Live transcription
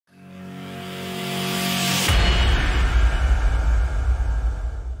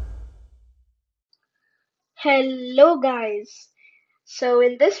Hello guys. So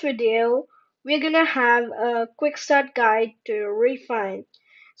in this video, we're gonna have a quick start guide to Refine.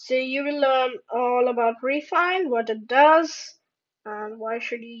 So you will learn all about Refine, what it does, and why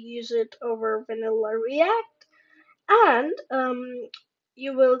should you use it over vanilla React, and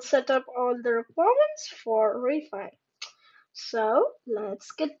you will set up all the requirements for Refine. So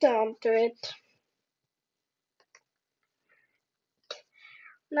let's get down to it.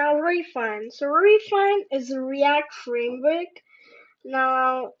 Now Refine. So Refine is a React framework.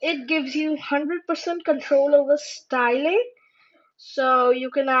 Now, it gives you 100% control over styling, so you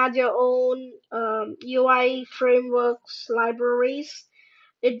can add your own UI frameworks, libraries.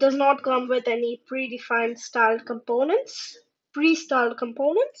 It does not come with any predefined styled components, pre-styled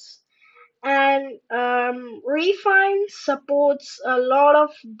components. And Refine supports a lot of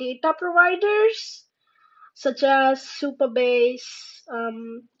data providers such as Supabase.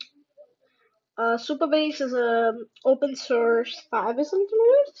 Supabase is a open source 5 or something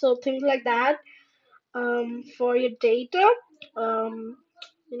like that, so things like that for your data, um,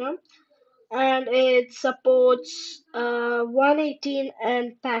 you know, and it supports 118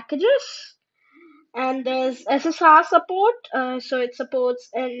 and packages, and there's SSR support, so it supports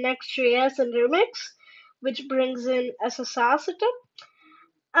Next.js and Remix, which brings in SSR setup.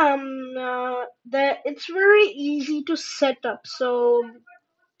 It's very easy to set up, so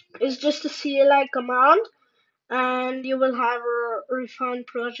it's just a CLI command, and you will have a Refine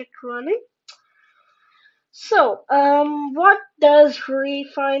project running. So, what does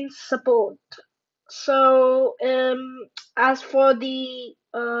Refine support? So, as for the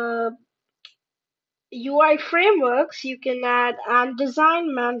UI frameworks, you can add and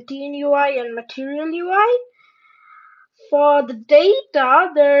design, maintain UI, and material UI. For the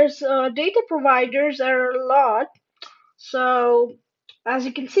data, there's data providers are a lot. So, as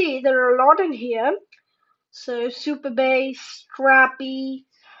you can see, there are a lot in here. So, Supabase, Strapi,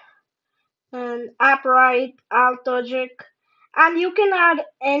 and Upright, Altlogic, and you can add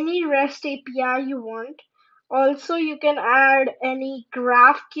any REST API you want. Also, you can add any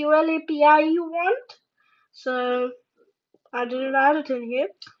GraphQL API you want. So I didn't add it in here,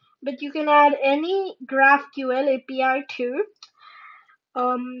 but you can add any GraphQL API too.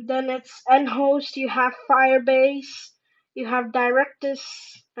 Then it's nhost. You have Firebase, you have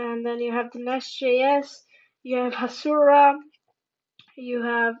Directus, and then you have the Nest.js. You have Hasura, you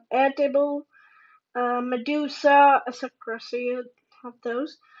have Airtable, Medusa, etc. So you have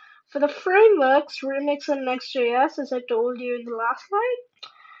those. For the frameworks, Remix and Next.js, as I told you in the last slide,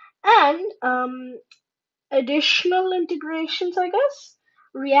 and additional integrations, I guess,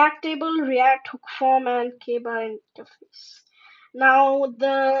 Reactable, React Hook Form, and Kba interface. Now,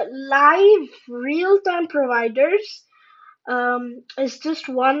 the live real-time providers is just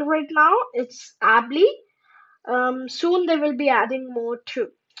one right now. It's Ably. Soon they will be adding more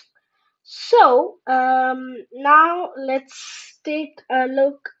too. So now let's take a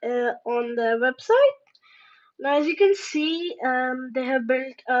look on the website. Now, as you can see, they have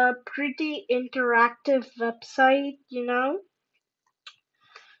built a pretty interactive website,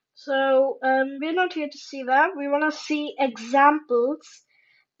 So we're not here to see that. We want to see examples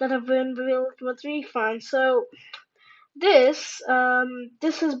that have been built with Refine. So this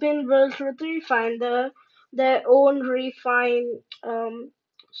has been built with Refine, their own Refine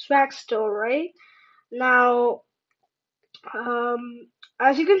swag store, right? Now,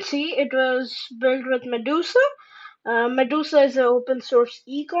 as you can see, it was built with Medusa. Medusa is an open source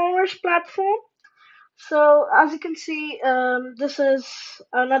e-commerce platform. So as you can see, this is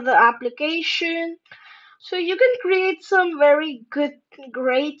another application. So you can create some very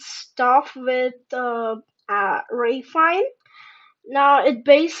great stuff with Refine. Now it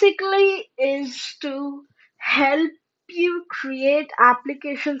basically is to help you create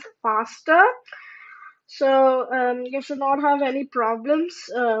applications faster, so you should not have any problems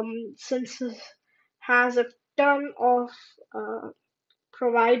since it has a ton of uh,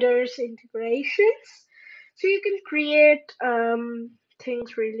 providers integrations. So you can create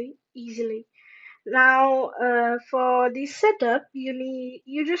things really easily. Now, for the setup,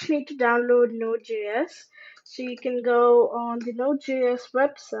 you just need to download Node.js. So you can go on the Node.js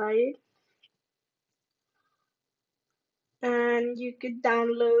website and you could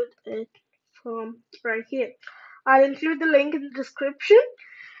download it from right here. I'll include the link in the description.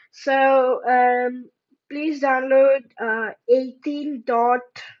 So please download 18 dot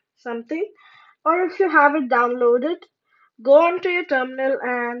something, or if you have it downloaded, go onto your terminal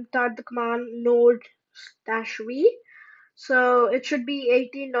and type the command node dash v. So it should be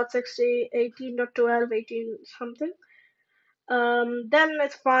 18.60, 18.12, 18 something. then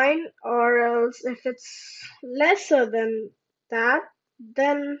it's fine. Or else, if it's lesser than that,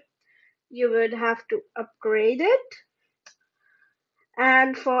 then you would have to upgrade it.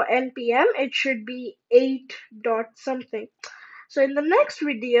 And for npm, it should be 8 dot something. So in the next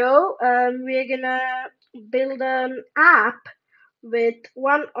video, we're gonna build an app with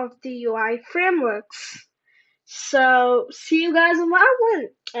one of the UI frameworks. So see you guys on that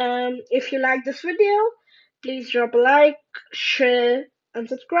one. If you like this video, please drop a like, share, and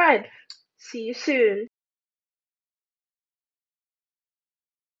subscribe. See you soon.